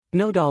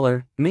No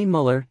Dollar, Mae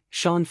Muller,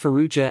 Sean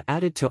Ferruggia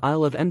added to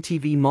Isle of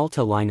MTV Malta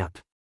lineup.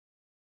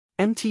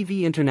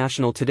 MTV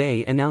International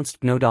today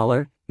announced No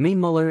Dollar, Mae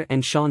Muller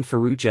and Sean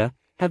Ferruggia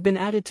have been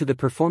added to the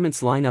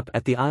performance lineup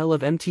at the Isle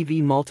of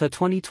MTV Malta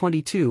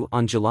 2022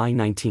 on July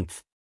 19.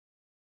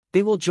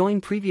 They will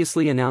join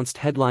previously announced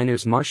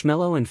headliners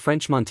Marshmello and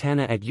French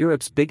Montana at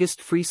Europe's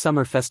biggest free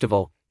summer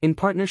festival, in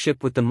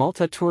partnership with the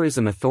Malta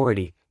Tourism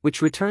Authority,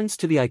 which returns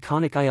to the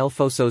iconic Isle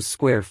Fosos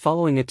Square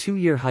following a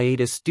 2-year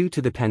hiatus due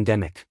to the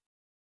pandemic.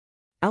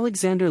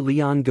 Alexander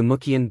Leon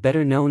Gamukian,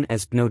 better known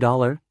as No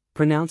Dollar,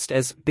 pronounced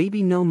as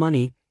Baby No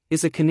Money,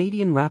 is a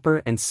Canadian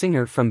rapper and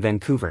singer from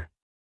Vancouver.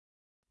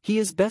 He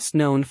is best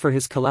known for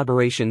his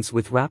collaborations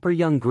with rapper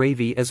Young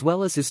Gravy as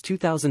well as his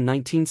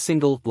 2019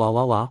 single La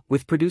La La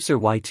with producer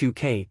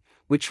Y2K,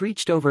 which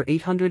reached over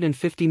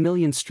 850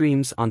 million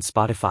streams on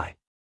Spotify.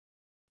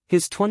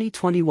 His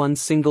 2021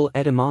 single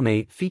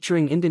Edamame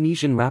featuring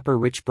Indonesian rapper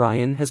Rich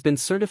Brian has been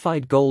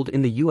certified gold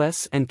in the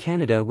US and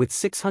Canada with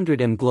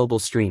 600M global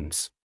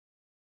streams.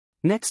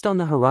 Next on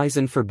the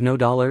horizon for No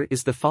Dollar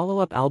is the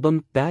follow-up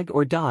album, Bag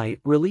or Die,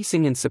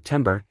 releasing in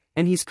September,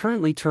 and he's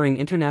currently touring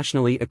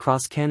internationally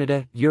across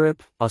Canada,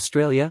 Europe,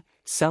 Australia,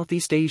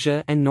 Southeast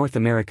Asia and North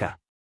America.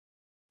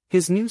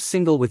 His new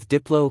single with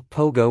Diplo,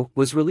 Pogo,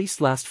 was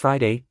released last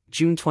Friday,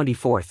 June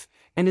 24,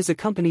 and is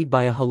accompanied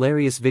by a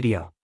hilarious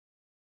video.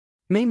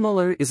 Mae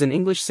Muller is an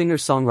English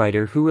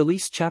singer-songwriter who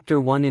released Chapter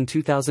 1 in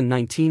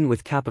 2019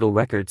 with Capitol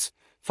Records,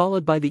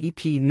 followed by the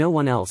EP No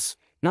One Else,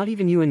 Not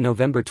Even You in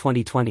November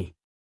 2020.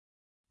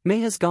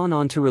 Mae has gone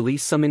on to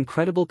release some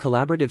incredible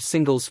collaborative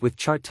singles with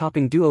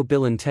chart-topping duo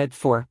Bill and Ted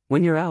for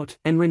When You're Out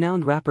and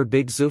renowned rapper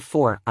Big Zo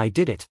for I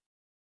Did It.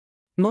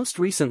 Most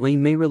recently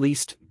Mae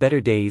released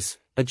Better Days,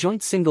 a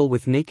joint single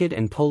with Naked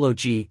and Polo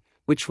G,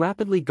 which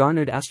rapidly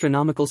garnered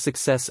astronomical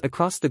success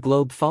across the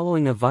globe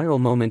following a viral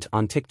moment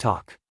on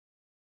TikTok.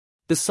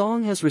 The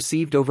song has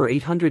received over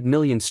 800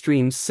 million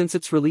streams since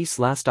its release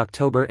last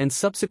October and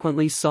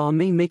subsequently saw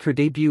Mae make her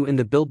debut in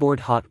the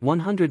Billboard Hot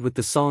 100 with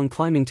the song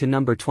climbing to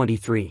number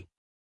 23.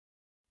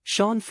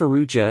 Sean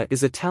Ferruggia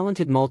is a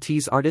talented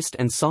Maltese artist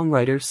and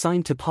songwriter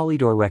signed to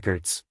Polydor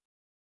Records.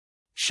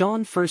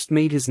 Sean first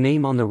made his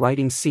name on the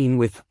writing scene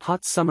with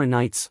Hot Summer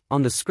Nights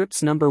on the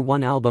Scripts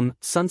 #1 album,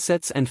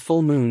 Sunsets and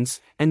Full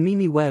Moons, and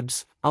Mimi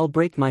Webb's I'll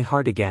Break My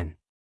Heart Again.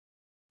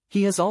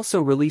 He has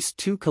also released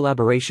 2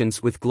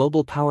 collaborations with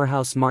global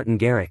powerhouse Martin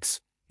Garrix,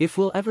 If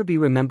We'll Ever Be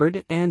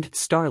Remembered and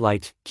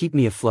Starlight, Keep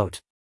Me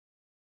Afloat.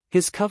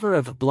 His cover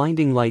of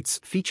Blinding Lights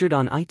featured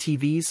on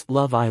ITV's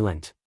Love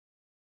Island.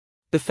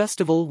 The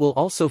festival will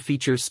also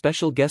feature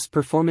special guest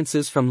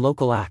performances from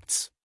local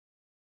acts.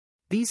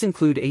 These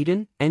include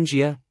Aiden,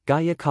 Engia,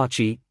 Gaia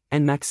Kachi,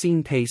 and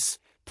Maxine Pace,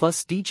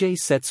 plus DJ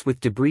sets with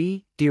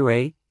Debris,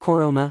 Dire,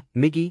 Koroma,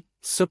 Miggy,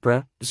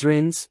 Supra,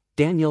 Zrins,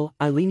 Daniel,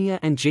 Ilenia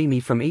and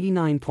Jamie from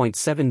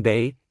 89.7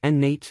 Bay,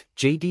 and Nate,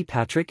 JD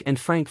Patrick and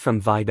Frank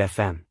from Vibe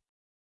FM.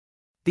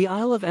 The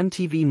Isle of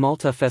MTV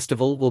Malta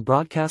Festival will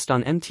broadcast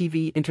on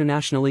MTV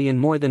internationally in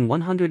more than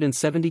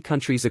 170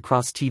 countries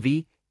across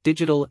TV,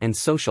 digital and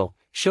social,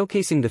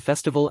 showcasing the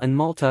festival and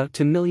Malta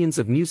to millions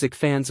of music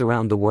fans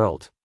around the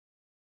world.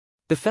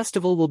 The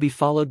festival will be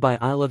followed by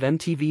Isle of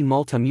MTV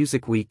Malta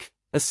Music Week,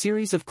 a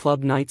series of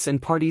club nights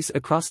and parties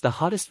across the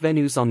hottest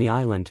venues on the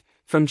island,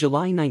 from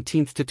July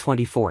 19 to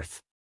 24.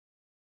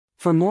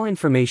 For more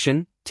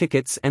information,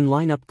 tickets and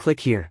lineup,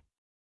 click here.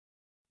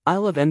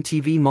 Isle of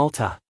MTV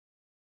Malta.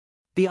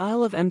 The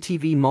Isle of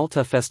MTV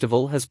Malta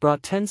Festival has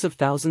brought tens of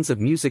thousands of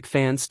music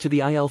fans to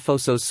the Isle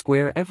Fosos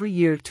Square every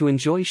year to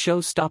enjoy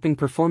show-stopping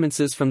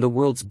performances from the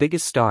world's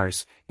biggest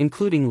stars,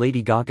 including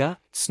Lady Gaga,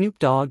 Snoop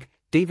Dogg,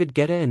 David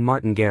Guetta and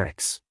Martin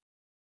Garrix.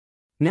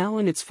 Now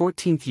in its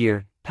 14th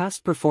year,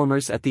 past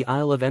performers at the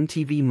Isle of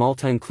MTV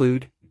Malta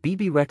include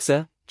Bebe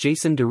Rexha,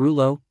 Jason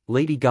Derulo,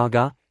 Lady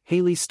Gaga,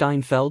 Hailey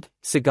Steinfeld,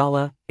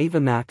 Sigala, Ava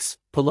Max,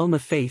 Paloma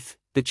Faith,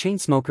 The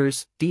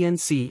Chainsmokers,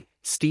 DNC,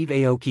 Steve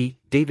Aoki,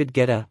 David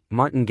Guetta,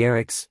 Martin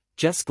Garrix,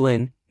 Jess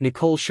Glynn,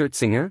 Nicole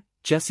Scherzinger,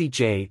 Jessie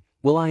J,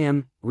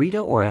 will.i.am, Rita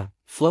Ora,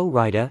 Flo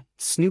Rida,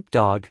 Snoop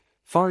Dogg,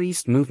 Far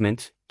East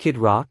Movement, Kid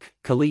Rock,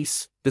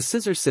 Khalees, The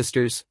Scissor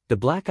Sisters, The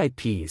Black Eyed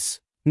Peas,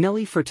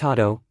 Nelly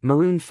Furtado,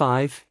 Maroon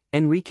 5,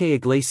 Enrique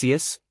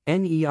Iglesias,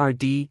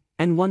 Nerd,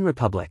 and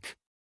OneRepublic.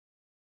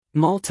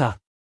 Malta.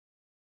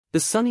 The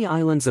sunny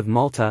islands of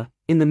Malta,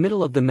 in the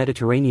middle of the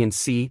Mediterranean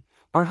Sea,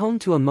 are home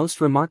to a most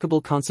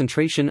remarkable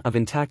concentration of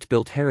intact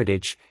built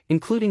heritage,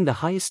 including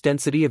the highest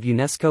density of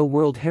UNESCO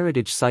World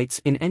Heritage Sites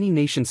in any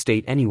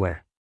nation-state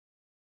anywhere.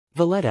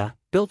 Valletta,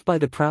 built by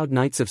the proud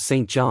Knights of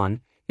St.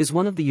 John, is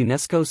one of the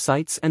UNESCO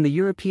sites and the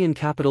European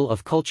Capital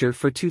of Culture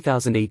for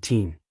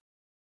 2018.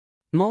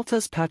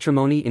 Malta's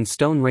patrimony in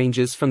stone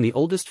ranges from the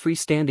oldest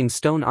freestanding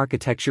stone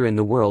architecture in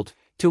the world,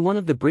 to one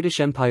of the British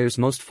Empire's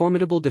most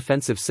formidable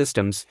defensive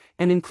systems,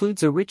 and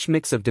includes a rich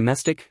mix of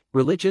domestic,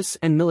 religious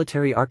and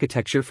military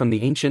architecture from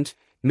the ancient,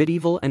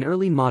 medieval and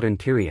early modern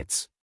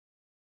periods.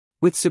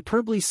 With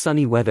superbly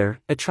sunny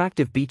weather,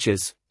 attractive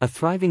beaches, a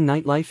thriving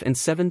nightlife and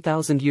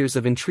 7,000 years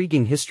of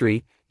intriguing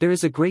history, there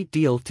is a great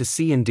deal to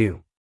see and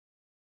do.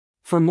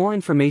 For more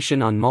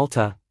information on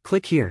Malta,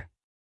 click here.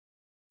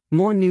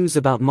 More news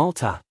about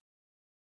Malta.